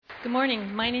Good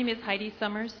morning. My name is Heidi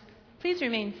Summers. Please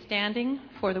remain standing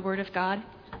for the Word of God.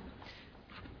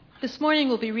 This morning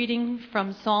we'll be reading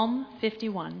from Psalm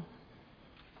 51.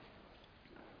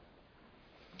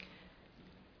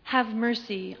 Have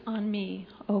mercy on me,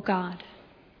 O God,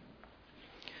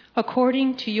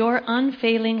 according to your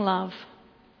unfailing love,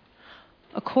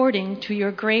 according to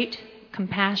your great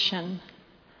compassion.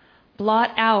 Blot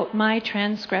out my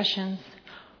transgressions,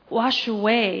 wash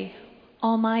away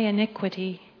all my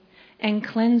iniquity, and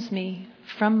cleanse me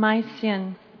from my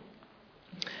sin.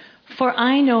 For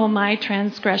I know my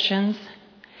transgressions,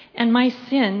 and my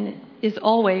sin is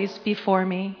always before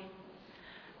me.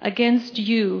 Against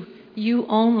you, you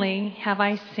only have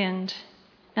I sinned,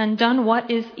 and done what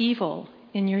is evil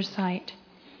in your sight.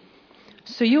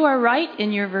 So you are right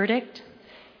in your verdict,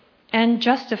 and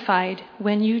justified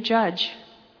when you judge.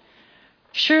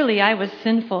 Surely I was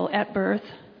sinful at birth,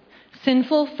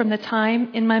 sinful from the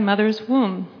time in my mother's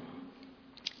womb.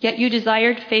 Yet you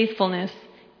desired faithfulness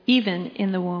even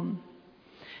in the womb.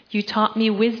 You taught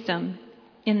me wisdom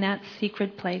in that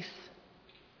secret place.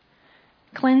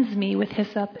 Cleanse me with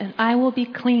hyssop, and I will be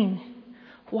clean.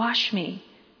 Wash me,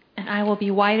 and I will be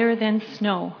whiter than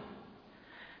snow.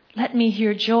 Let me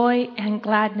hear joy and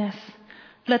gladness.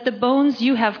 Let the bones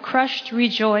you have crushed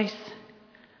rejoice.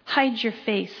 Hide your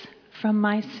face from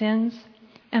my sins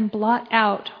and blot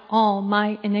out all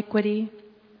my iniquity.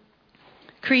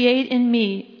 Create in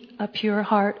me a pure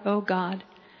heart, O God,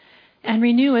 and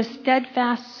renew a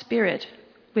steadfast spirit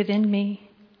within me.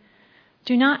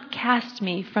 Do not cast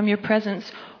me from your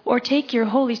presence or take your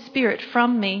Holy Spirit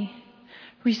from me.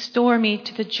 Restore me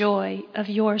to the joy of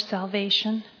your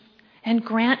salvation and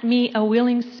grant me a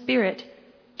willing spirit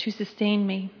to sustain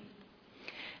me.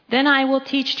 Then I will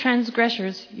teach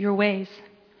transgressors your ways,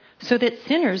 so that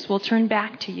sinners will turn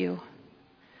back to you.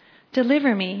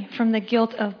 Deliver me from the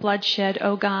guilt of bloodshed,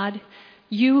 O God,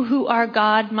 you who are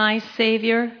God, my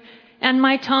Savior, and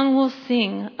my tongue will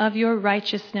sing of your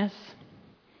righteousness.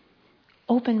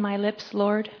 Open my lips,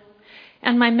 Lord,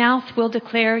 and my mouth will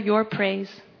declare your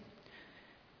praise.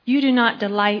 You do not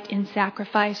delight in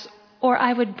sacrifice, or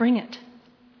I would bring it.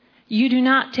 You do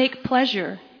not take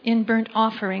pleasure in burnt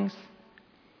offerings.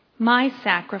 My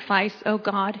sacrifice, O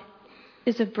God,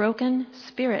 is a broken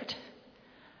spirit,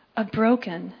 a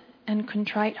broken and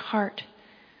contrite heart,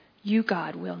 you,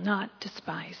 God, will not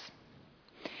despise.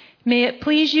 May it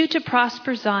please you to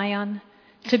prosper Zion,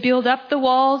 to build up the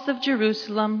walls of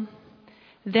Jerusalem.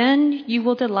 Then you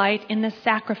will delight in the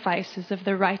sacrifices of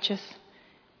the righteous,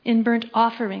 in burnt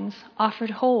offerings offered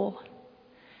whole.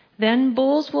 Then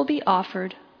bulls will be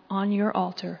offered on your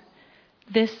altar.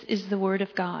 This is the word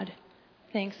of God.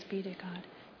 Thanks be to God.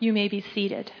 You may be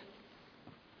seated.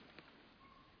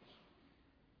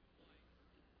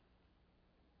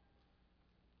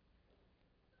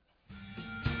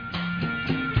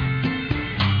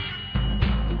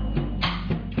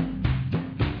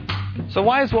 So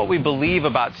why is what we believe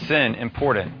about sin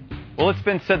important? Well, it's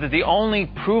been said that the only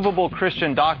provable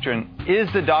Christian doctrine is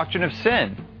the doctrine of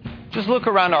sin. Just look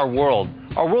around our world.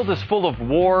 Our world is full of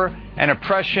war and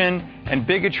oppression and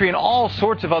bigotry and all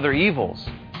sorts of other evils.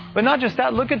 But not just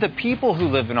that, look at the people who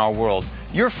live in our world,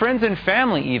 your friends and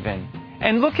family even.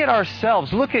 And look at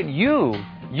ourselves, look at you.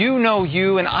 You know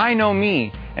you and I know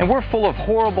me. And we're full of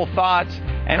horrible thoughts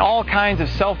and all kinds of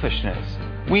selfishness.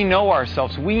 We know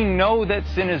ourselves. We know that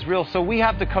sin is real, so we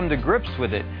have to come to grips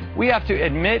with it. We have to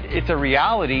admit it's a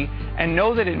reality and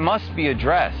know that it must be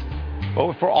addressed. But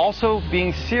if we're also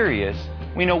being serious,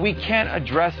 we know we can't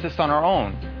address this on our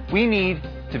own. We need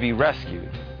to be rescued.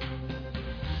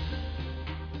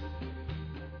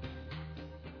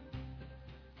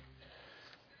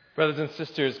 Brothers and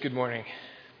sisters, good morning.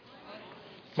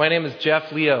 My name is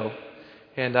Jeff Leo,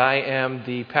 and I am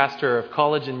the pastor of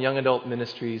College and Young Adult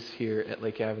Ministries here at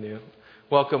Lake Avenue.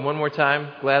 Welcome one more time.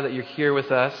 Glad that you're here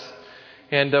with us.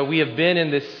 And we have been in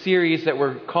this series that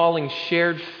we're calling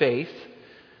Shared Faith.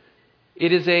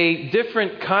 It is a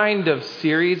different kind of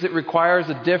series. It requires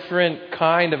a different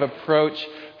kind of approach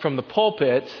from the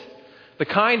pulpit. The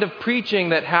kind of preaching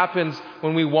that happens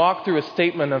when we walk through a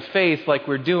statement of faith like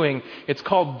we're doing, it's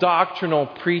called doctrinal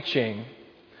preaching.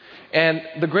 And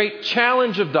the great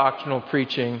challenge of doctrinal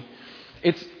preaching,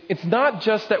 it's not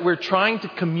just that we're trying to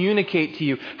communicate to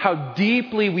you how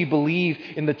deeply we believe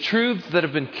in the truths that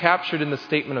have been captured in the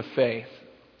statement of faith,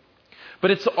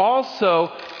 but it's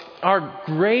also our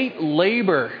great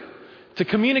labor to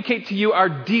communicate to you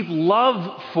our deep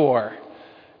love for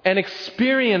and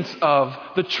experience of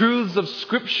the truths of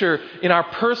Scripture in our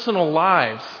personal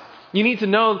lives. You need to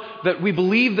know that we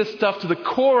believe this stuff to the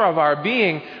core of our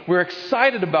being. We're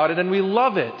excited about it and we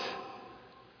love it.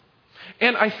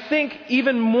 And I think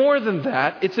even more than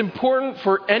that, it's important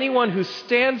for anyone who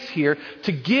stands here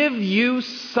to give you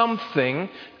something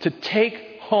to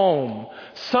take home.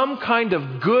 Some kind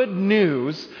of good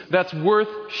news that's worth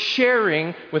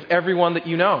sharing with everyone that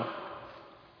you know.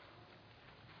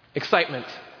 Excitement.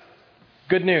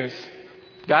 Good news.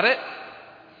 Got it?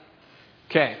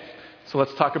 Okay, so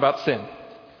let's talk about sin.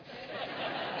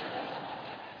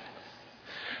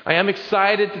 I am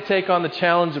excited to take on the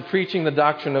challenge of preaching the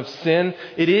doctrine of sin.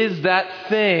 It is that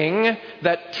thing,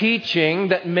 that teaching,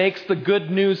 that makes the good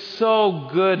news so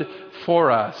good for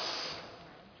us.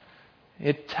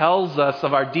 It tells us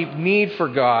of our deep need for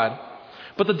God.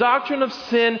 But the doctrine of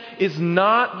sin is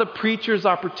not the preacher's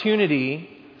opportunity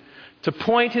to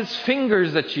point his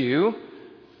fingers at you,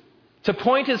 to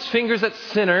point his fingers at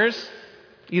sinners,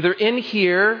 either in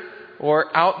here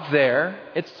or out there.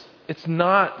 It's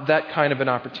not that kind of an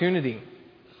opportunity.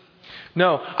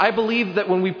 No, I believe that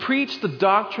when we preach the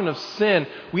doctrine of sin,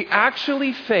 we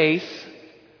actually face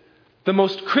the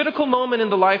most critical moment in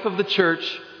the life of the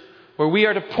church where we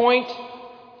are to point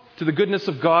to the goodness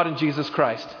of God in Jesus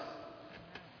Christ.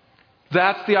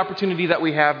 That's the opportunity that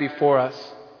we have before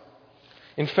us.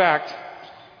 In fact,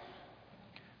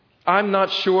 I'm not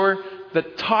sure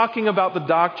that talking about the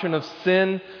doctrine of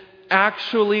sin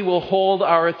actually will hold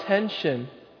our attention.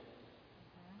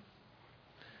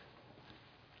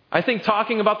 I think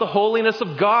talking about the holiness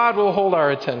of God will hold our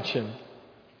attention.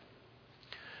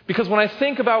 Because when I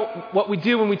think about what we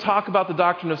do when we talk about the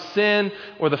doctrine of sin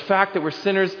or the fact that we're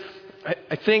sinners,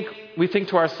 I think we think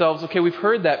to ourselves, okay, we've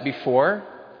heard that before.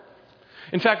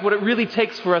 In fact, what it really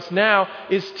takes for us now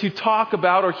is to talk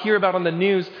about or hear about on the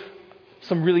news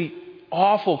some really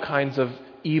awful kinds of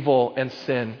evil and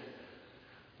sin.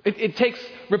 It takes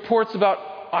reports about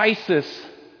ISIS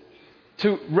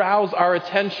to rouse our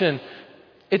attention.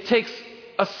 It takes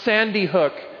a Sandy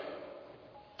Hook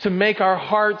to make our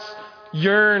hearts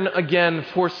yearn again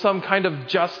for some kind of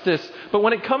justice. But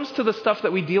when it comes to the stuff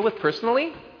that we deal with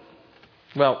personally,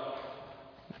 well,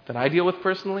 that I deal with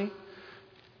personally,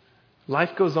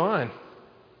 life goes on.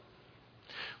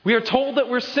 We are told that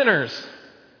we're sinners,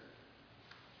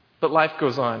 but life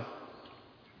goes on.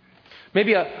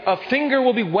 Maybe a finger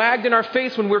will be wagged in our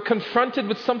face when we're confronted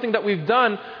with something that we've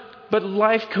done, but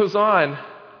life goes on.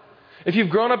 If you've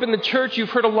grown up in the church, you've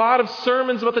heard a lot of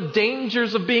sermons about the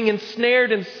dangers of being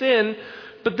ensnared in sin,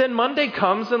 but then Monday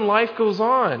comes and life goes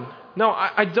on. No,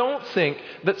 I don't think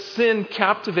that sin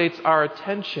captivates our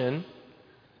attention,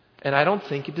 and I don't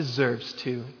think it deserves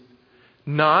to.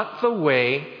 Not the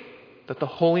way that the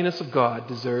holiness of God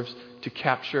deserves to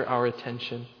capture our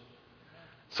attention.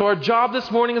 So our job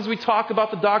this morning as we talk about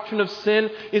the doctrine of sin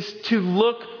is to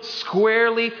look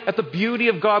squarely at the beauty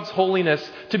of God's holiness,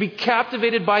 to be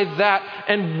captivated by that.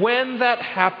 And when that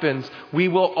happens, we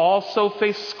will also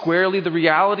face squarely the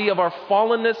reality of our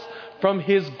fallenness from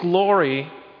His glory,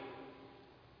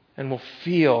 and will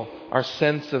feel our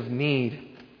sense of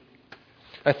need.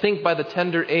 I think by the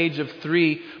tender age of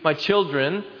 3, my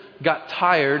children got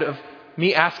tired of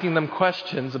me asking them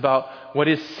questions about what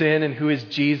is sin and who is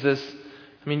Jesus.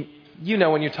 I mean, you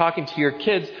know when you're talking to your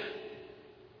kids,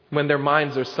 when their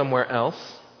minds are somewhere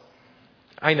else.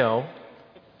 I know.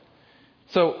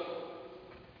 So,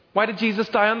 why did Jesus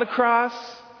die on the cross?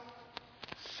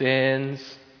 Sins.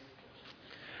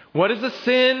 What is a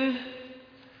sin?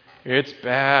 It's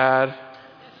bad.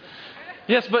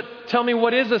 Yes, but tell me,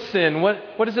 what is a sin?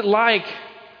 What is it like?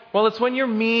 Well, it's when you're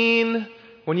mean,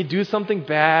 when you do something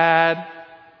bad.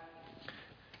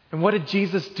 And what did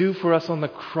Jesus do for us on the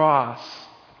cross?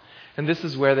 And this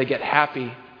is where they get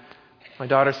happy. My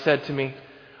daughter said to me,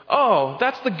 "Oh,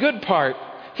 that's the good part.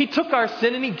 He took our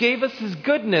sin and He gave us His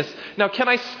goodness. Now, can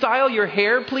I style your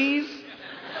hair, please?"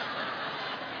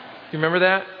 You remember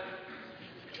that?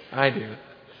 I do.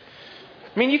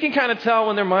 I mean, you can kind of tell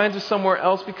when their minds are somewhere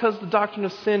else because the doctrine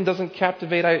of sin doesn't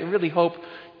captivate. I really hope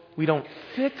we don't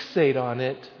fixate on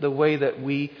it the way that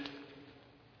we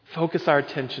focus our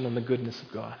attention on the goodness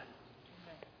of God.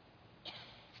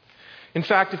 In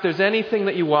fact, if there's anything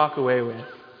that you walk away with,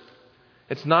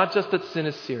 it's not just that sin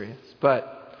is serious,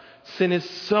 but sin is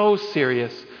so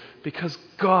serious because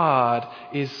God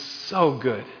is so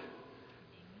good.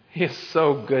 He is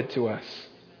so good to us.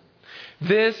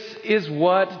 This is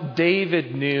what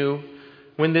David knew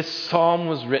when this psalm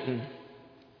was written.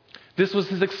 This was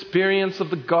his experience of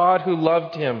the God who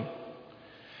loved him.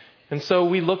 And so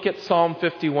we look at Psalm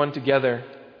 51 together.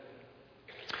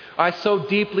 I so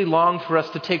deeply long for us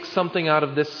to take something out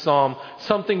of this psalm,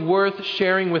 something worth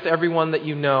sharing with everyone that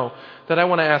you know, that I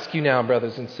want to ask you now,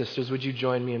 brothers and sisters, would you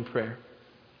join me in prayer?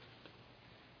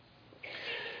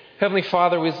 Heavenly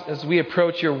Father, as we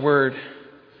approach your word,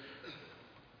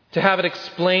 to have it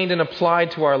explained and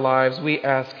applied to our lives, we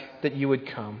ask that you would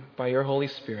come by your Holy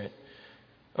Spirit.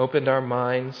 Open our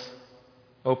minds,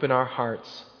 open our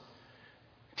hearts.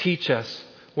 Teach us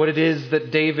what it is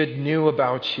that David knew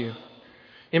about you.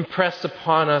 Impress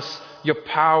upon us your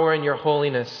power and your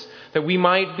holiness, that we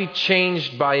might be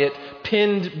changed by it,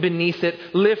 pinned beneath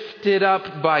it, lifted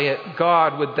up by it.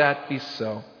 God, would that be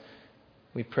so?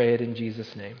 We pray it in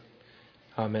Jesus' name.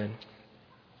 Amen.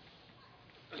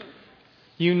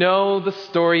 You know the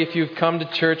story if you've come to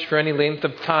church for any length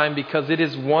of time, because it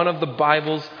is one of the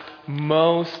Bible's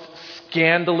most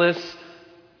scandalous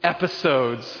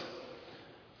episodes.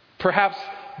 Perhaps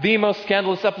the most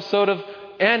scandalous episode of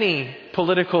any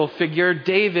political figure.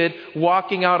 David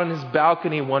walking out on his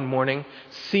balcony one morning,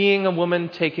 seeing a woman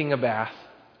taking a bath.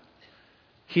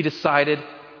 He decided,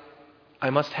 I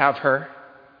must have her,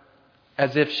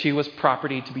 as if she was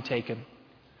property to be taken.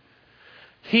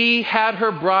 He had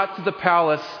her brought to the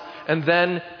palace, and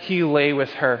then he lay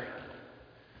with her.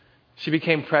 She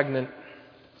became pregnant,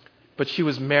 but she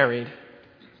was married.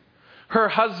 Her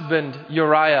husband,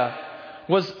 Uriah,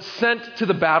 was sent to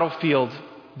the battlefield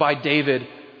by David.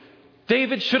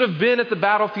 David should have been at the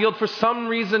battlefield. For some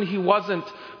reason he wasn't,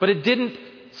 but it didn't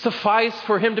suffice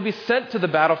for him to be sent to the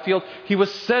battlefield. He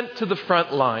was sent to the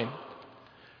front line,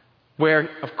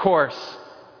 where, of course,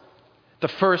 the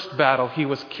first battle he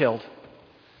was killed.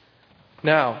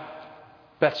 Now,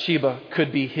 Bathsheba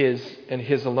could be his and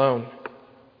his alone.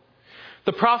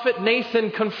 The prophet Nathan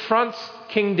confronts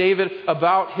King David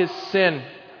about his sin.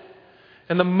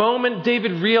 And the moment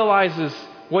David realizes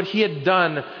what he had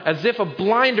done, as if a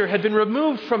blinder had been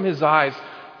removed from his eyes,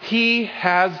 he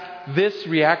has this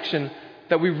reaction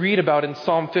that we read about in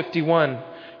Psalm 51.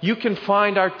 You can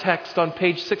find our text on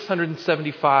page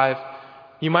 675.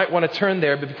 You might want to turn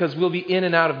there because we'll be in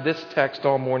and out of this text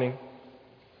all morning.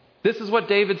 This is what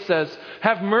David says.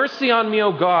 Have mercy on me,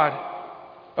 O God,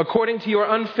 according to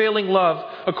your unfailing love,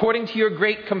 according to your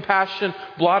great compassion,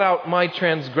 blot out my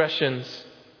transgressions.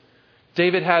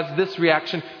 David has this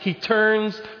reaction. He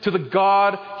turns to the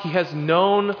God he has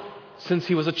known since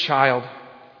he was a child.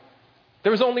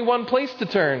 There is only one place to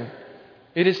turn.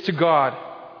 It is to God.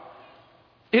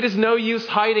 It is no use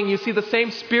hiding. You see, the same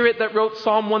Spirit that wrote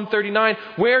Psalm 139,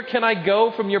 where can I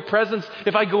go from your presence?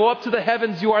 If I go up to the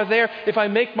heavens, you are there. If I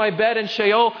make my bed in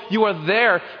Sheol, you are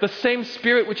there. The same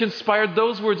Spirit which inspired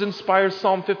those words inspires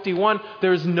Psalm 51.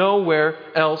 There is nowhere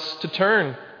else to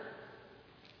turn.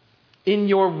 In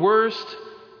your worst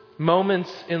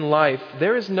moments in life,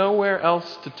 there is nowhere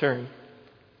else to turn.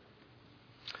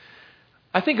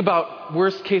 I think about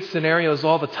worst case scenarios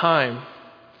all the time.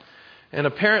 And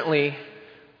apparently,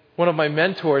 one of my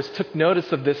mentors took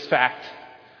notice of this fact,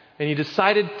 and he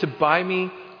decided to buy me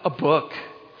a book.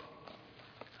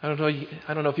 I don't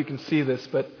know if you can see this,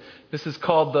 but this is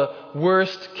called the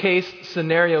Worst Case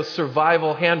Scenario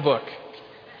Survival Handbook.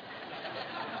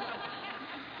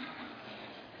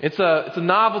 It's a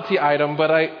novelty item, but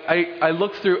I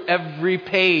looked through every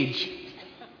page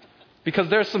because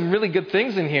there's some really good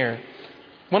things in here.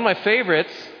 One of my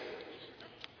favorites,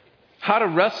 How to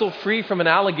Wrestle Free from an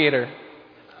Alligator.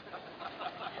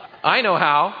 I know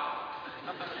how.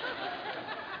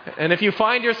 And if you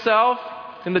find yourself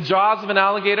in the jaws of an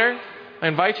alligator, I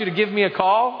invite you to give me a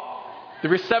call. The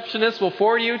receptionist will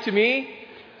forward you to me,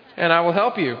 and I will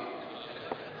help you.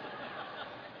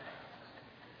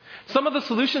 Some of the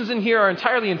solutions in here are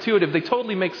entirely intuitive. They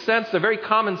totally make sense. They're very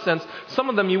common sense. Some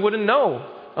of them you wouldn't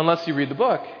know unless you read the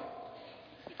book.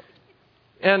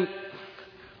 And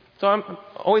so I'm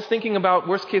always thinking about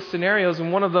worst case scenarios,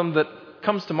 and one of them that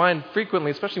comes to mind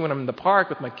frequently, especially when I'm in the park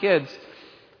with my kids,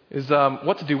 is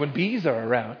what to do when bees are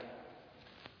around.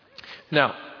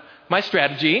 Now, my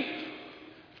strategy,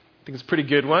 I think it's a pretty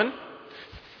good one.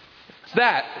 It's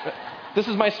that. This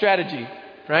is my strategy,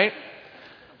 right?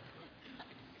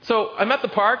 So I'm at the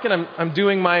park and I'm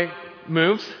doing my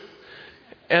moves,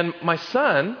 and my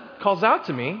son calls out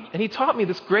to me, and he taught me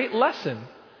this great lesson.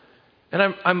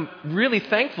 And I'm really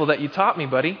thankful that you taught me,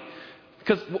 buddy,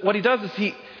 because what he does is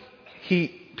he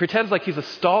pretends like he's a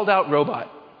stalled out robot.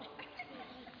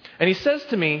 And he says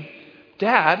to me,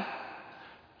 Dad,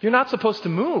 you're not supposed to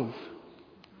move.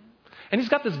 And he's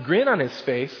got this grin on his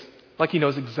face, like he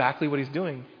knows exactly what he's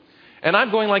doing. And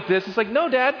I'm going like this. It's like, no,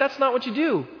 Dad, that's not what you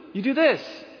do. You do this.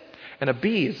 And a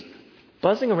bee is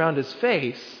buzzing around his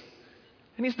face,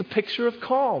 and he's the picture of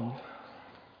calm.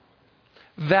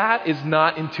 That is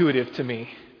not intuitive to me,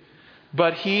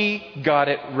 but he got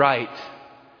it right.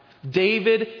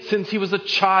 David, since he was a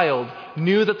child,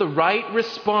 knew that the right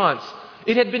response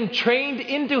It had been trained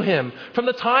into him from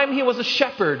the time he was a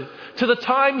shepherd to the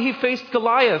time he faced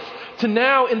Goliath to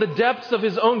now in the depths of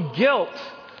his own guilt.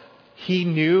 He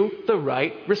knew the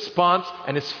right response,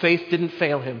 and his faith didn't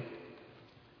fail him.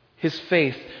 His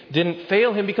faith didn't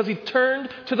fail him because he turned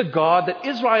to the God that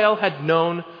Israel had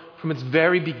known from its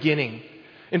very beginning.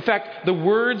 In fact, the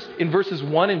words in verses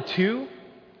 1 and 2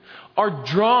 are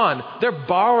drawn, they're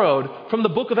borrowed from the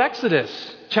book of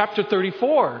Exodus, chapter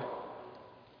 34.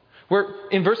 Where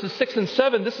in verses 6 and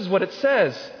 7, this is what it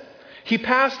says. He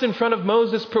passed in front of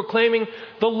Moses proclaiming,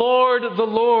 the Lord,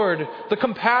 the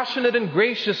compassionate and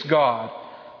gracious God,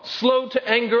 slow to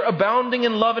anger, abounding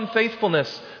in love and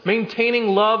faithfulness, maintaining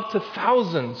love to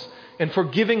thousands, and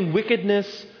forgiving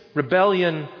wickedness,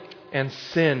 rebellion, and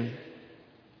sin.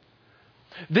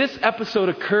 This episode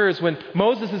occurs when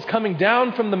Moses is coming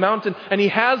down from the mountain and he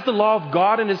has the law of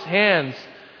God in his hands.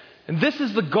 And this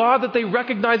is the God that they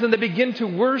recognize and they begin to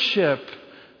worship.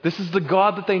 This is the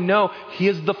God that they know. He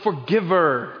is the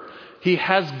forgiver. He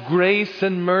has grace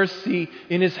and mercy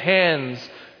in his hands.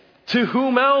 To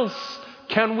whom else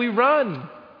can we run?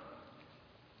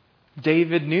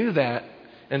 David knew that.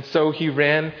 And so he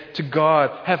ran to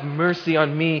God. Have mercy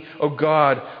on me, O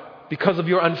God, because of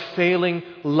your unfailing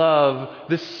love.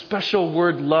 This special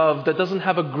word love that doesn't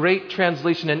have a great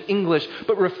translation in English,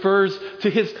 but refers to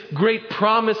his great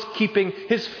promise keeping,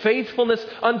 his faithfulness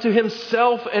unto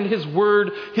himself and his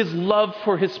word, his love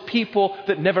for his people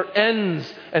that never ends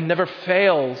and never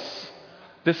fails.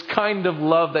 This kind of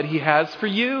love that he has for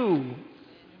you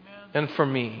and for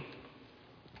me.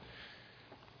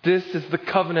 This is the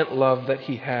covenant love that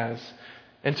he has,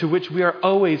 and to which we are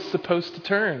always supposed to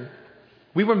turn.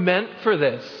 We were meant for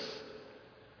this.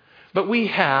 But we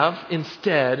have,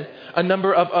 instead, a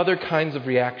number of other kinds of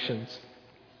reactions.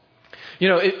 You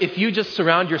know, if you just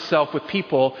surround yourself with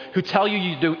people who tell you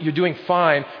you're doing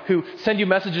fine, who send you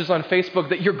messages on Facebook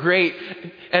that you're great,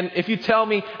 and if you tell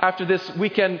me after this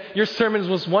weekend your sermon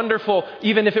was wonderful,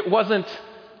 even if it wasn't,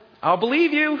 I'll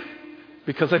believe you,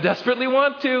 because I desperately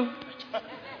want to.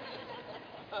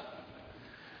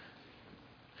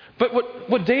 But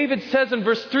what David says in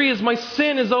verse 3 is, my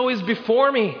sin is always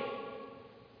before me.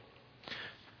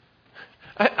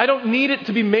 I don't need it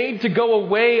to be made to go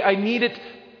away. I need it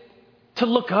to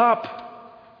look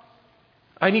up.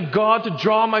 I need God to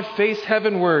draw my face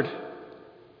heavenward.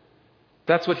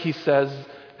 That's what he says,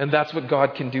 and that's what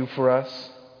God can do for us.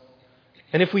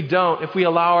 And if we don't, if we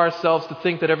allow ourselves to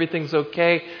think that everything's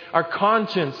okay, our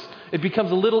conscience, it becomes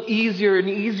a little easier and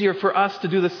easier for us to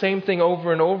do the same thing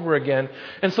over and over again.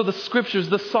 And so the scriptures,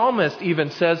 the psalmist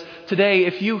even says, today,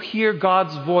 if you hear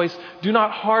God's voice, do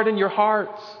not harden your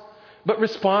hearts, but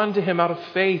respond to him out of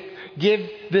faith. Give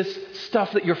this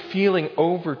stuff that you're feeling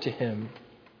over to him.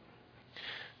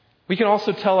 We can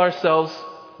also tell ourselves,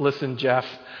 listen, Jeff,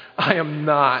 I am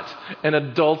not an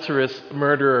adulterous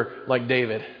murderer like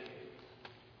David.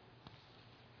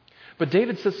 But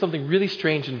David says something really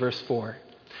strange in verse 4.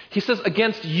 He says,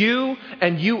 against you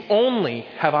and you only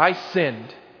have I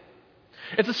sinned.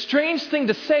 It's a strange thing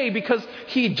to say because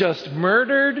he just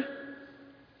murdered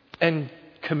and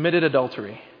committed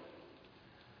adultery.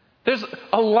 There's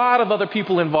a lot of other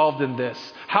people involved in this.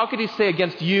 How could he say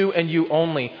against you and you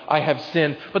only I have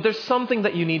sinned? But there's something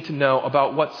that you need to know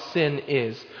about what sin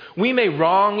is. We may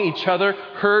wrong each other,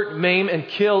 hurt, maim, and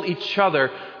kill each other.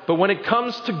 But when it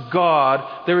comes to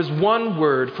God, there is one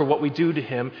word for what we do to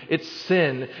him. It's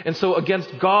sin. And so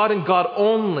against God and God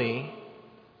only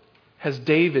has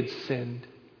David sinned.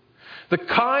 The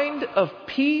kind of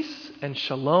peace and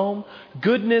shalom,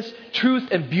 goodness, truth,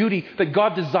 and beauty that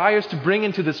God desires to bring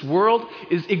into this world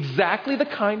is exactly the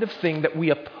kind of thing that we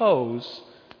oppose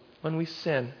when we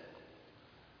sin.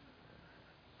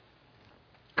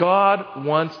 God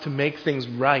wants to make things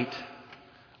right.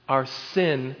 Our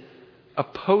sin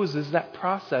opposes that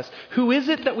process. Who is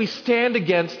it that we stand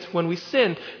against when we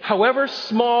sin? However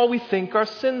small we think our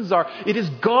sins are, it is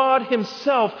God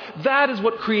himself. That is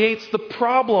what creates the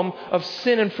problem of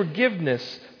sin and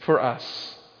forgiveness for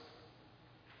us.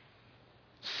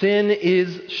 Sin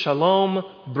is shalom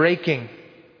breaking.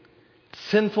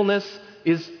 Sinfulness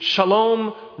is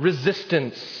shalom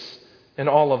resistance. And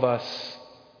all of us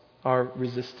are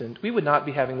resistant. We would not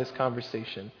be having this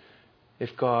conversation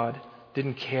if God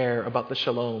didn't care about the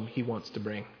shalom he wants to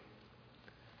bring.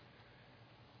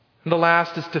 And the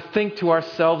last is to think to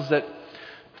ourselves that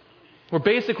we're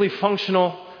basically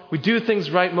functional. We do things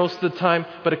right most of the time,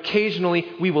 but occasionally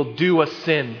we will do a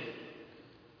sin.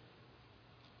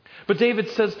 But David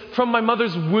says, from my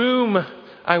mother's womb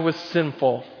I was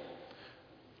sinful.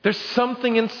 There's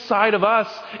something inside of us.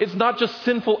 It's not just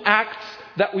sinful acts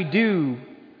that we do,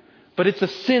 but it's a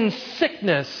sin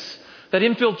sickness that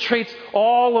infiltrates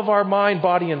all of our mind,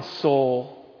 body, and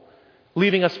soul,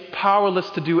 leaving us powerless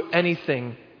to do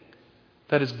anything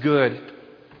that is good.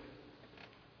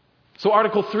 So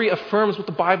Article 3 affirms what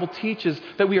the Bible teaches,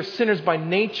 that we are sinners by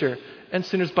nature and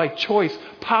sinners by choice,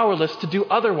 powerless to do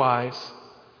otherwise.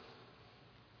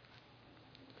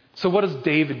 So what does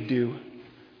David do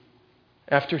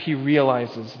after he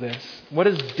realizes this? What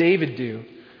does David do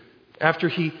after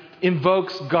he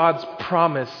invokes God's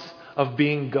promise of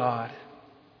being God?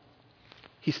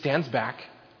 He stands back,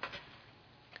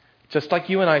 just like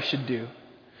you and I should do,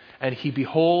 and he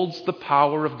beholds the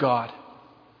power of God.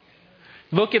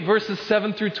 Look at verses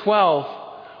 7 through 12.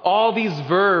 All these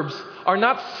verbs are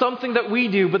not something that we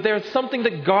do, but they're something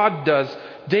that God does.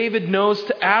 David knows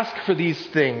to ask for these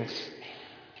things.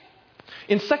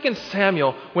 In 2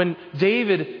 Samuel, when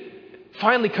David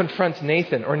finally confronts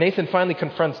Nathan, or Nathan finally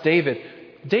confronts David,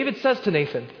 David says to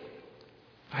Nathan,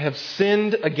 "I have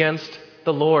sinned against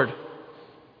the Lord."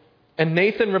 And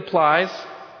Nathan replies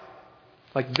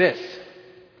like this,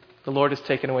 "The Lord has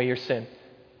taken away your sin."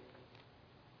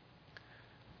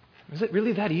 Is it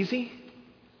really that easy?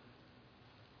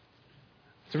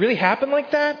 Does it really happen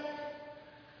like that?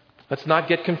 Let's not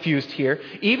get confused here.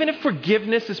 Even if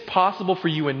forgiveness is possible for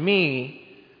you and me,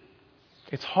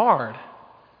 it's hard,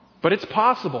 but it's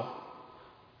possible.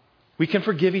 We can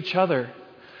forgive each other,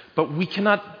 but we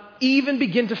cannot even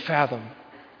begin to fathom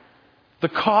the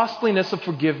costliness of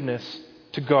forgiveness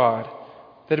to God,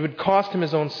 that it would cost him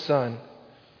his own son.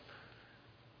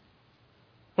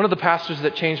 One of the pastors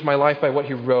that changed my life by what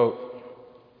he wrote,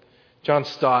 John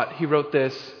Stott, he wrote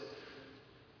this: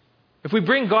 if we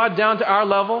bring God down to our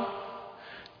level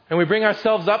and we bring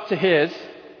ourselves up to his,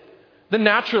 then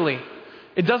naturally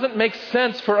it doesn't make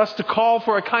sense for us to call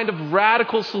for a kind of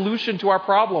radical solution to our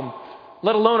problem,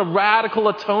 let alone a radical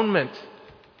atonement.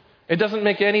 It doesn't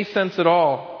make any sense at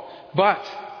all. But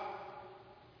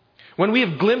when we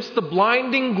have glimpsed the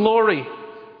blinding glory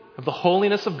of the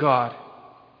holiness of God,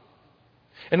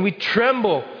 and we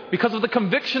tremble because of the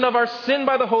conviction of our sin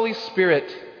by the Holy Spirit,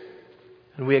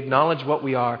 and we acknowledge what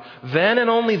we are, then and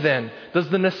only then does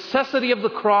the necessity of the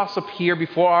cross appear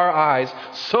before our eyes,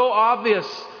 so obvious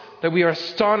that we are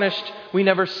astonished we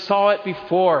never saw it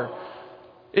before.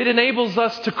 It enables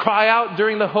us to cry out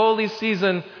during the holy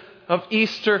season of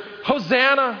Easter,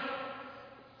 "Hosanna!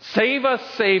 Save us,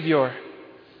 Savior."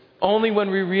 Only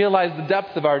when we realize the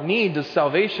depth of our need does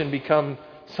salvation become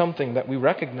something that we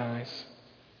recognize.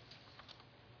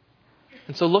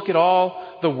 And so look at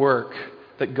all the work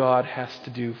that God has to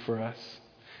do for us.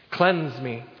 Cleanse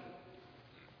me.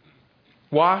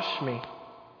 Wash me.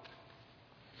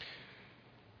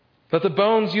 Let the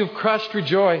bones you've crushed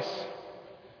rejoice.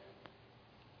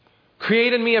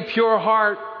 Create in me a pure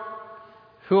heart.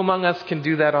 Who among us can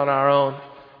do that on our own?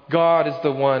 God is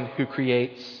the one who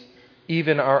creates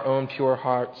even our own pure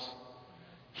hearts.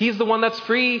 He's the one that's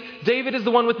free. David is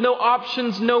the one with no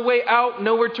options, no way out,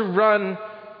 nowhere to run,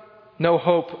 no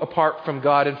hope apart from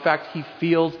God. In fact, he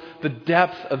feels the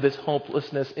depth of this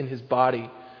hopelessness in his body.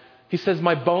 He says,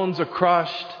 "My bones are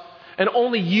crushed, and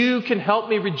only you can help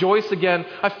me rejoice again.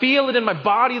 I feel it in my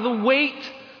body, the weight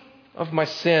of my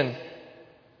sin."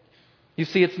 You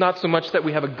see, it's not so much that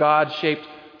we have a God-shaped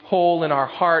hole in our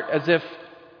heart, as if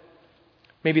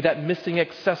maybe that missing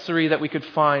accessory that we could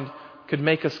find could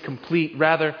make us complete.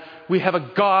 Rather, we have a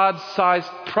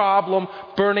God-sized problem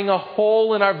burning a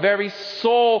hole in our very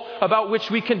soul about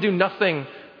which we can do nothing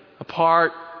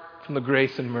apart from the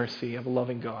grace and mercy of a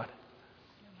loving God.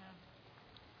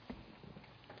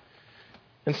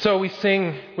 And so we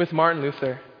sing with Martin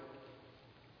Luther,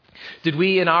 "Did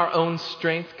we in our own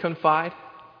strength confide?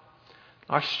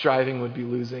 Our striving would be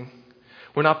losing.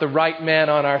 We're not the right man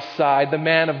on our side, the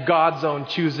man of God's own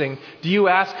choosing. Do you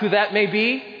ask who that may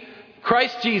be?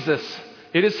 Christ Jesus,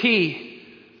 it is He.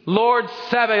 Lord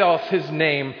Sabaoth His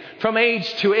name, from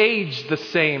age to age the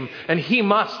same, and He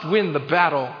must win the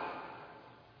battle.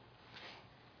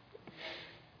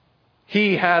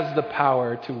 He has the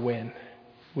power to win.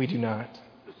 We do not."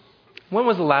 When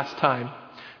was the last time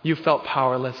you felt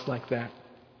powerless like that?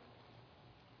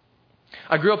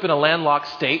 I grew up in a landlocked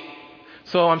state,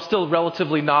 so I'm still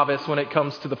relatively novice when it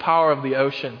comes to the power of the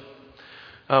ocean.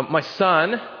 My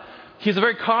son, he's a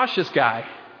very cautious guy.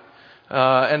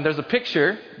 And there's a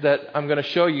picture that I'm going to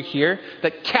show you here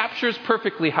that captures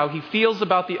perfectly how he feels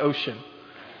about the ocean.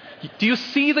 Do you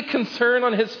see the concern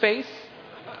on his face?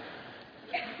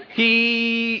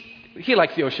 He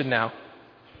likes the ocean now.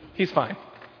 He's fine.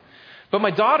 But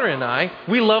my daughter and I,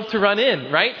 we love to run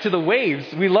in, right, to the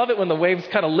waves. We love it when the waves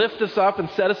kind of lift us up and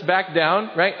set us back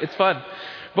down, right? It's fun.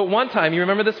 But one time, you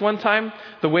remember this one time?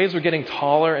 The waves were getting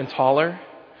taller and taller,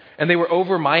 and they were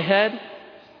over my head.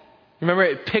 Remember,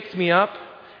 it picked me up,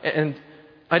 and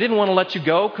I didn't want to let you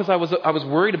go because I was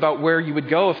worried about where you would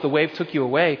go if the wave took you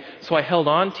away. So I held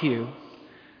on to you,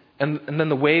 and then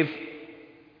the wave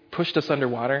pushed us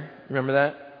underwater. Remember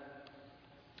that?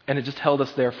 And it just held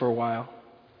us there for a while.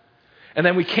 And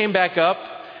then we came back up,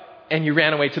 and you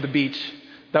ran away to the beach.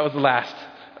 That was the last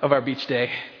of our beach day.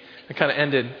 It kind of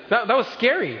ended. That was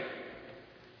scary.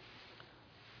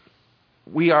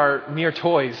 We are mere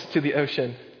toys to the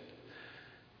ocean,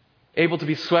 able to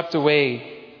be swept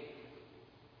away,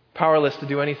 powerless to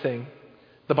do anything.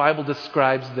 The Bible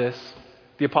describes this.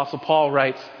 The Apostle Paul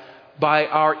writes, "By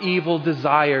our evil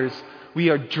desires, we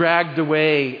are dragged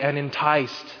away and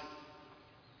enticed."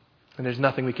 And there's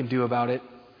nothing we can do about it.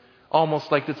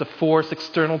 Almost like it's a force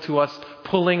external to us,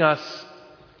 pulling us.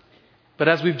 But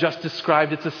as we've just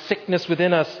described, it's a sickness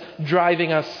within us,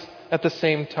 driving us at the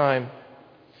same time.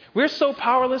 We're so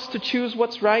powerless to choose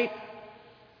what's right.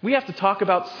 We have to talk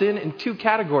about sin in two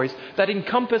categories that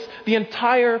encompass the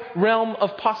entire realm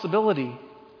of possibility.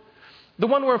 The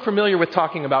one we're familiar with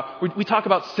talking about, we talk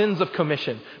about sins of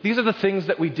commission. These are the things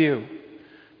that we do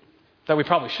that we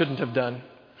probably shouldn't have done.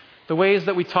 The ways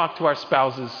that we talk to our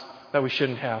spouses that we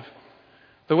shouldn't have.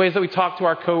 The ways that we talk to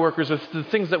our coworkers, or the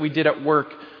things that we did at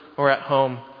work or at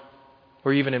home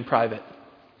or even in private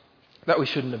that we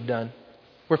shouldn't have done.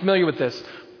 We're familiar with this.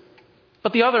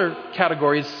 But the other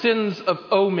category is sins of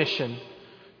omission.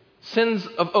 Sins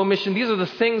of omission. These are the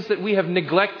things that we have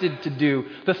neglected to do,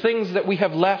 the things that we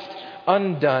have left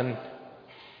undone.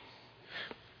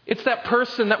 It's that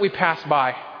person that we pass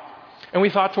by and we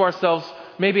thought to ourselves,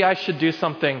 maybe I should do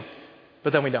something,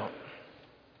 but then we don't.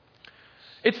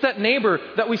 It's that neighbor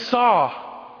that we saw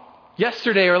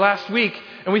yesterday or last week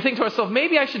and we think to ourselves,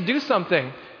 maybe I should do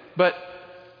something, but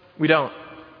we don't.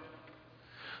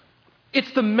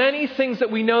 It's the many things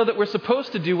that we know that we're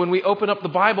supposed to do when we open up the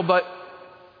Bible, but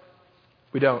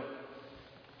we don't.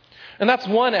 And that's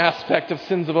one aspect of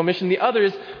sins of omission. The other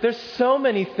is there's so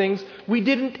many things we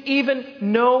didn't even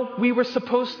know we were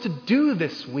supposed to do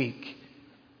this week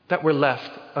that were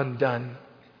left undone.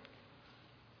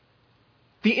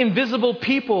 The invisible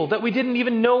people that we didn't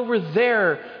even know were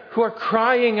there who are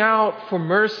crying out for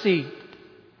mercy,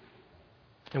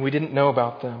 and we didn't know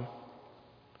about them.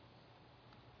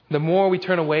 The more we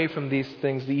turn away from these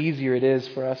things, the easier it is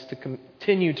for us to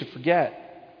continue to forget.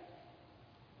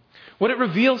 What it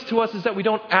reveals to us is that we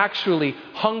don't actually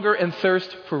hunger and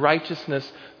thirst for righteousness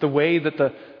the way that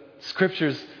the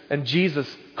Scriptures and Jesus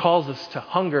calls us to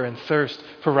hunger and thirst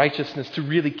for righteousness, to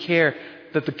really care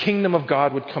that the kingdom of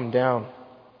God would come down.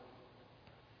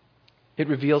 It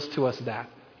reveals to us that.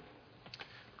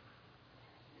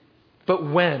 But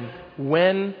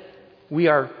when we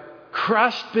are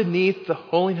crushed beneath the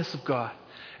holiness of God,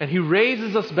 and He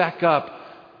raises us back up,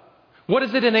 what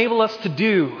does it enable us to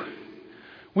do?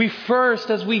 We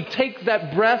first, as we take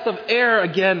that breath of air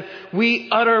again, we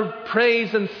utter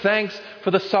praise and thanks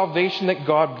for the salvation that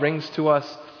God brings to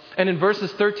us. And in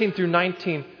verses 13 through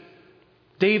 19,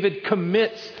 David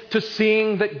commits to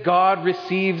seeing that God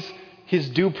receives His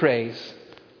due praise.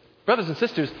 Brothers and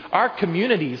sisters, our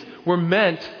communities were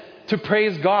meant to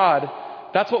praise God.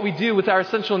 That's what we do with our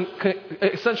essential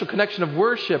connection of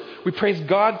worship. We praise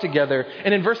God together.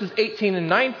 And in verses 18 and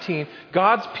 19,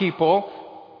 God's people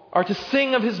are to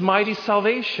sing of His mighty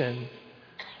salvation.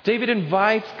 David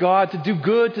invites God to do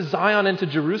good to Zion and to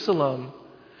Jerusalem.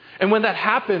 And when that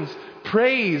happens,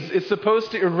 praise is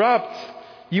supposed to erupt.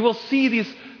 You will see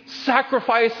these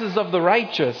sacrifices of the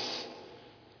righteous.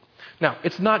 Now,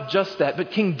 it's not just that,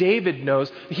 but King David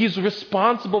knows he's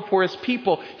responsible for his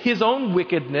people. His own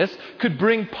wickedness could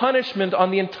bring punishment on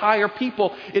the entire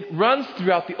people. It runs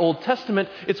throughout the Old Testament.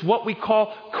 It's what we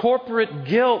call corporate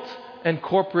guilt and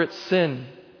corporate sin.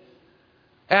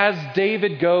 As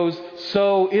David goes,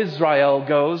 so Israel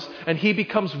goes, and he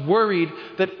becomes worried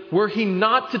that were he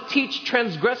not to teach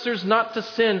transgressors not to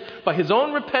sin by his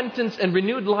own repentance and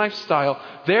renewed lifestyle,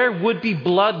 there would be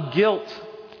blood guilt.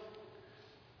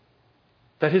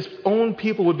 That his own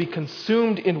people would be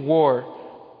consumed in war.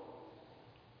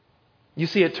 You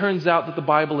see, it turns out that the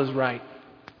Bible is right.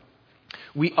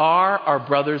 We are our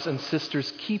brothers and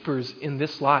sisters' keepers in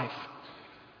this life.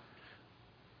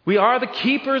 We are the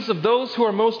keepers of those who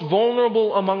are most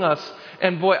vulnerable among us.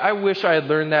 And boy, I wish I had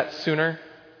learned that sooner.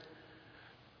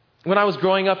 When I was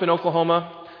growing up in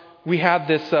Oklahoma, we had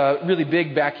this really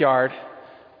big backyard.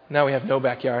 Now we have no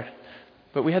backyard.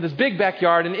 But we had this big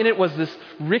backyard, and in it was this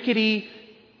rickety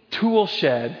tool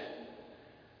shed.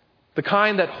 The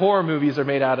kind that horror movies are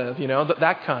made out of,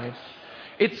 that kind.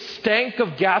 It stank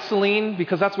of gasoline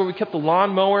because that's where we kept the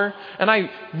lawnmower. And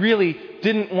I really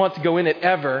didn't want to go in it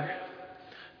ever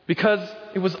because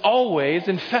it was always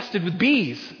infested with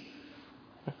bees.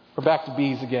 We're back to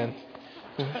bees again.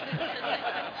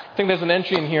 I think there's an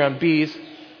entry in here on bees.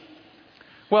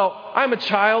 Well, I'm a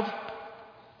child.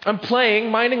 I'm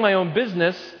playing, minding my own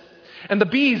business. And the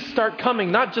bees start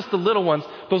coming, not just the little ones,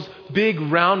 those big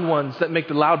round ones that make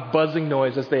the loud buzzing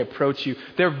noise as they approach you.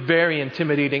 They're very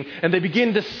intimidating, and they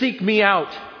begin to seek me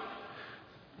out.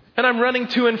 And I'm running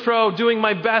to and fro, doing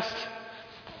my best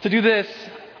to do this.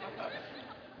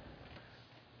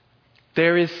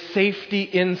 There is safety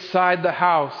inside the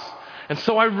house. And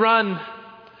so I run.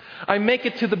 I make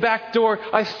it to the back door.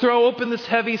 I throw open this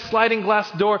heavy sliding glass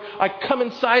door. I come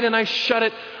inside and I shut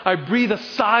it. I breathe a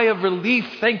sigh of relief.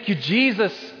 Thank you,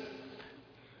 Jesus.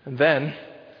 And then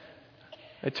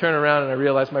I turn around and I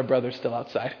realize my brother's still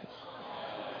outside.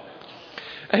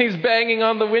 And he's banging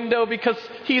on the window because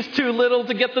he's too little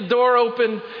to get the door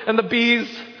open. And the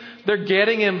bees, they're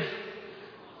getting him.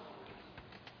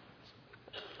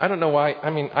 I don't know why.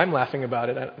 I mean, I'm laughing about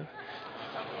it.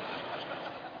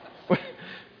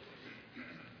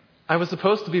 I was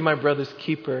supposed to be my brother's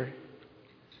keeper.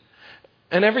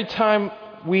 And every time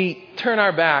we turn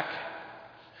our back,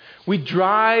 we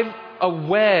drive a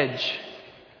wedge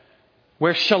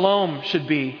where shalom should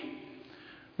be.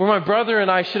 Where my brother and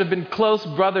I should have been close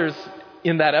brothers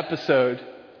in that episode.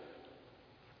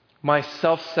 My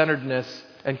self-centeredness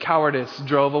and cowardice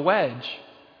drove a wedge.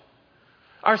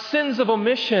 Our sins of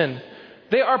omission,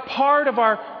 they are part of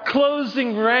our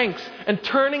closing ranks and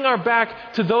turning our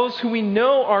back to those who we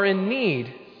know are in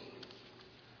need.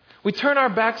 We turn our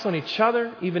backs on each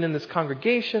other, even in this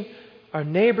congregation, our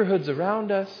neighborhoods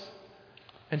around us,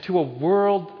 and to a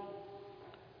world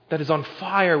that is on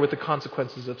fire with the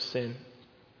consequences of sin.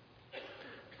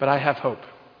 But I have hope,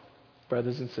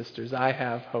 brothers and sisters. I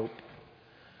have hope.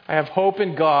 I have hope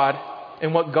in God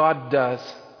and what God does.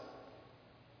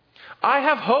 I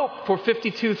have hope for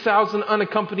 52,000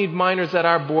 unaccompanied minors at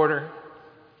our border.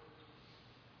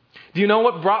 Do you know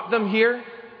what brought them here?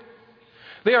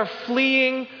 They are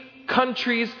fleeing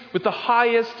countries with the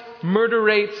highest murder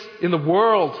rates in the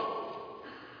world.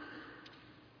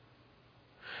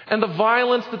 And the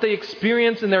violence that they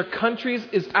experience in their countries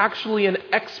is actually an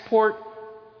export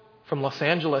from Los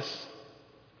Angeles.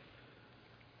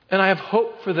 And I have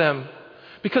hope for them.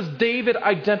 Because David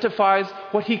identifies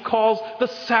what he calls the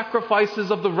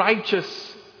sacrifices of the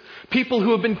righteous. People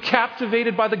who have been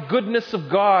captivated by the goodness of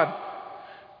God.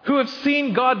 Who have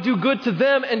seen God do good to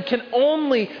them and can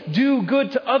only do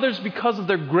good to others because of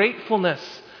their gratefulness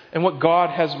and what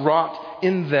God has wrought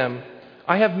in them.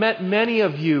 I have met many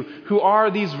of you who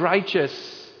are these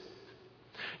righteous.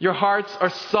 Your hearts are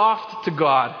soft to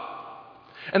God.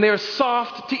 And they are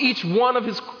soft to each one of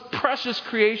His precious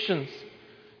creations.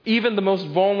 Even the most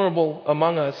vulnerable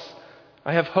among us.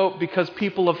 I have hope because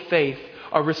people of faith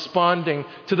are responding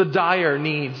to the dire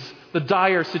needs, the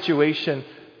dire situation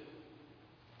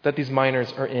that these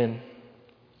minors are in.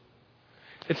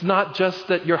 It's not just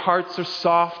that your hearts are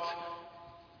soft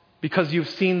because you've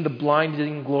seen the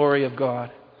blinding glory of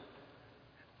God.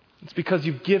 It's because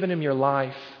you've given Him your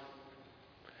life.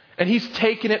 And He's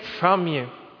taken it from you.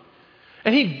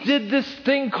 And He did this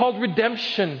thing called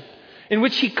redemption, in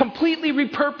which He completely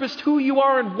repurposed who you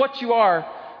are and what you are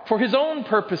for His own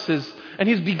purposes. And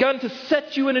He's begun to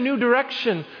set you in a new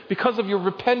direction because of your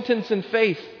repentance and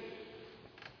faith.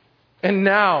 And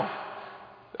now,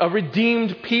 a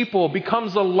redeemed people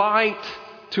becomes a light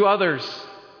to others.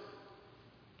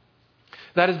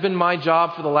 That has been my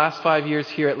job for the last 5 years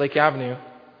here at Lake Avenue.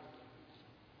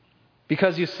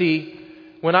 Because you see,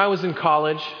 when I was in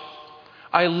college,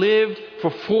 I lived for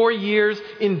 4 years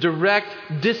in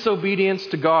direct disobedience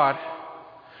to God,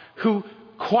 who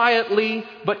quietly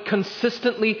but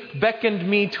consistently beckoned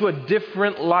me to a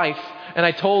different life, and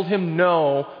I told Him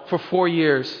no for 4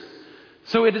 years.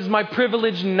 So it is my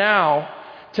privilege now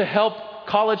to help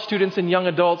college students and young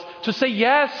adults to say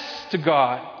yes to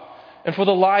God and for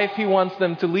the life He wants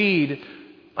them to lead.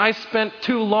 I spent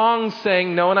too long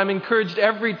saying no, and I'm encouraged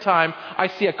every time I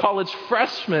see a college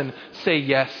freshman say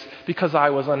yes, because I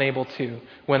was unable to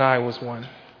when I was one.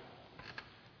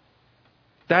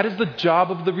 That is the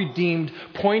job of the redeemed,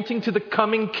 pointing to the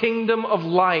coming kingdom of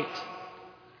light.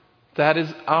 That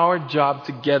is our job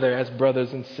together as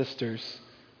brothers and sisters.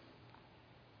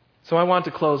 So I want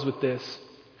to close with this.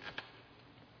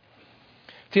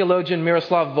 Theologian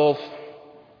Miroslav Volf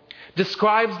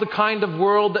describes the kind of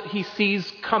world that he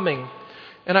sees coming.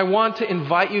 And I want to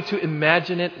invite you to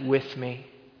imagine it with me.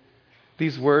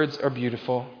 These words are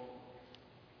beautiful.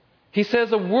 He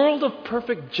says, a world of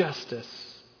perfect justice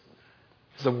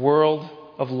is a world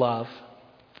of love.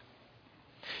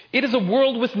 It is a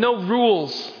world with no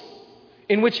rules,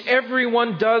 in which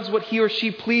everyone does what he or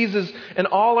she pleases and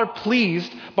all are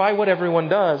pleased by what everyone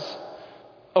does.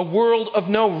 A world of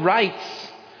no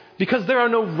rights, because there are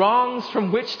no wrongs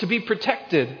from which to be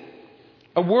protected.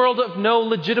 A world of no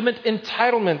legitimate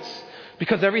entitlements,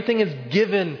 because everything is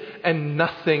given and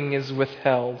nothing is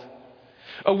withheld.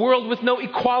 A world with no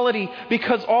equality,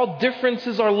 because all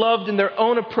differences are loved in their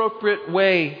own appropriate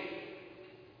way.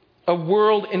 A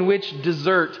world in which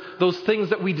desert, those things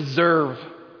that we deserve,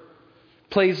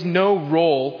 plays no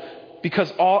role,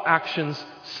 because all actions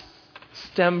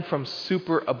stem from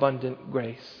superabundant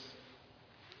grace.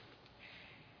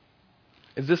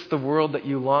 Is this the world that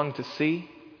you long to see?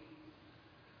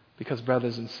 Because,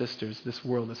 brothers and sisters, this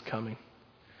world is coming.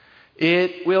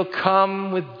 It will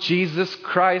come with Jesus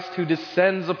Christ, who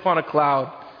descends upon a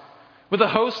cloud, with a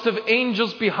host of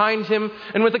angels behind him,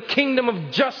 and with a kingdom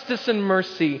of justice and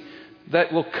mercy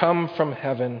that will come from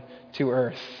heaven to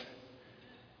earth.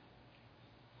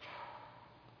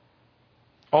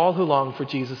 All who long for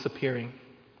Jesus appearing,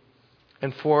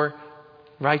 and for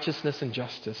righteousness and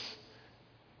justice,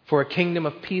 for a kingdom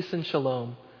of peace and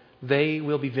shalom, they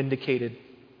will be vindicated.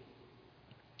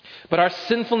 But our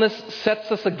sinfulness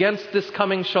sets us against this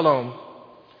coming shalom.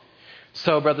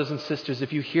 So, brothers and sisters,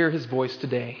 if you hear his voice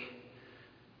today,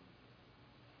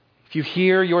 if you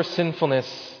hear your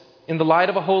sinfulness in the light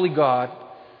of a holy God,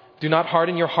 do not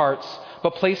harden your hearts,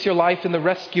 but place your life in the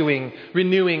rescuing,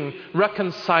 renewing,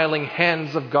 reconciling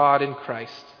hands of God in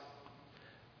Christ.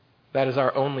 That is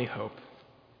our only hope.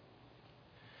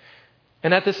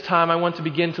 And at this time, I want to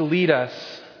begin to lead us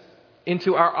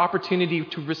into our opportunity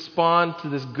to respond to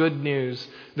this good news,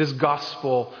 this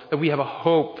gospel, that we have a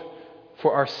hope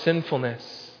for our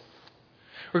sinfulness.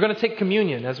 We're going to take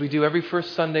communion as we do every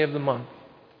first Sunday of the month.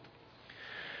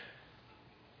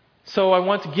 So I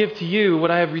want to give to you what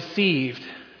I have received,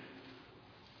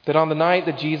 that on the night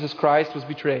that Jesus Christ was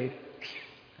betrayed,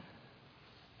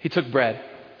 he took bread.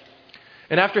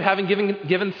 And after having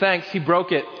given thanks, he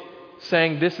broke it,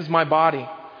 saying, "This is my body,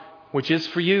 which is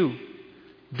for you.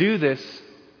 Do this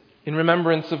in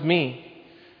remembrance of me."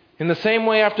 In the same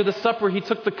way, after the supper, he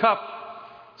took the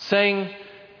cup, saying,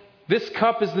 "This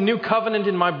cup is the new covenant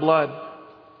in my blood.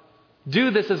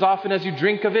 Do this as often as you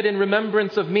drink of it in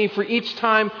remembrance of me. For each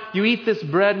time you eat this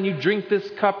bread and you drink this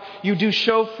cup, you do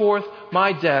show forth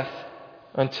my death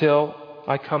until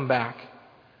I come back."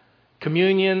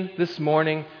 Communion this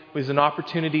morning was an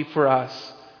opportunity for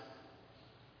us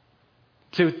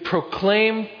to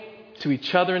proclaim to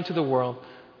each other and to the world,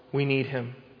 we need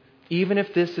him. Even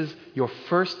if this is your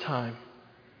first time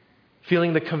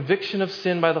feeling the conviction of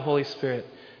sin by the Holy Spirit,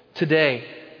 today,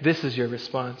 this is your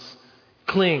response.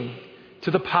 Cling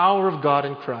to the power of God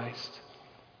in Christ.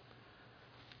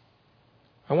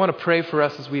 I want to pray for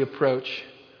us as we approach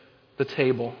the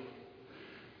table.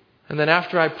 And then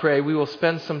after I pray, we will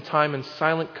spend some time in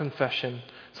silent confession.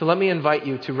 So let me invite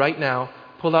you to right now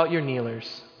pull out your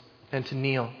kneelers and to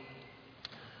kneel.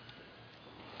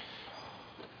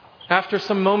 After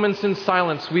some moments in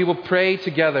silence, we will pray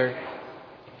together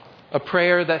a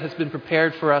prayer that has been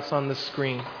prepared for us on the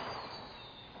screen.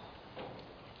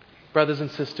 Brothers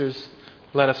and sisters,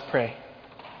 let us pray.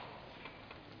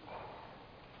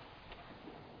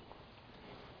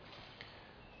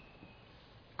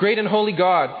 Great and holy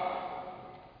God,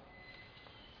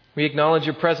 we acknowledge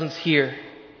your presence here,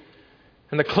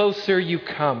 and the closer you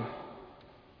come,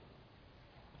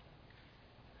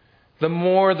 the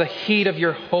more the heat of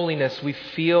your holiness we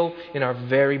feel in our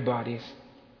very bodies.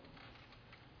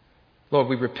 Lord,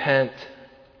 we repent.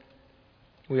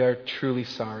 We are truly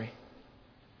sorry.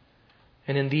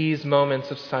 And in these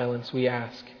moments of silence, we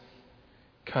ask,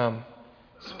 come,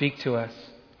 speak to us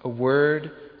a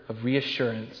word of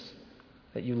reassurance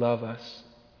that you love us.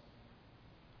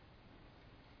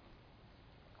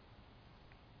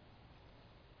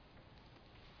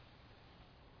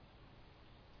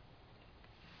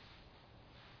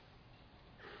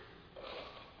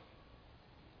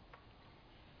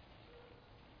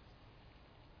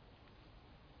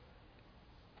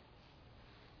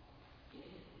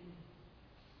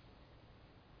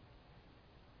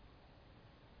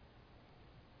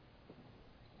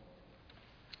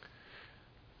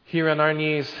 Here on our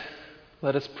knees,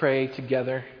 let us pray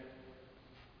together.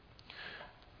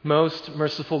 Most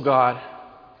merciful God,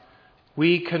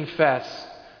 we confess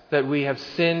that we have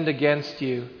sinned against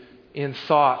you in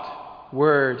thought,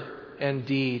 word, and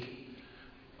deed,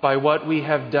 by what we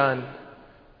have done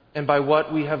and by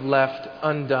what we have left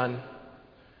undone.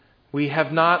 We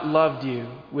have not loved you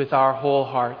with our whole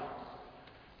heart.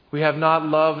 we have not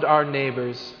loved our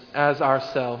neighbors as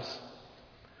ourselves.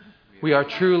 We are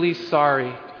truly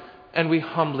sorry, and we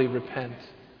humbly repent.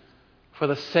 For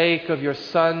the sake of your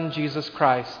Son, Jesus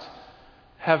Christ,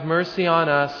 have mercy on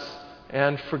us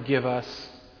and forgive us,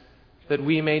 that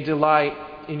we may delight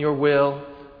in your will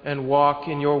and walk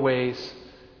in your ways,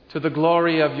 to the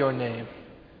glory of your name.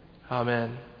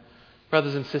 Amen.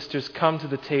 Brothers and sisters, come to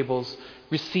the tables.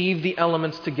 Receive the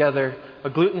elements together. A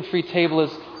gluten-free table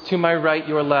is to my right,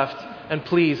 your left. And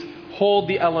please, hold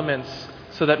the elements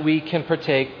so that we can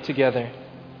partake together.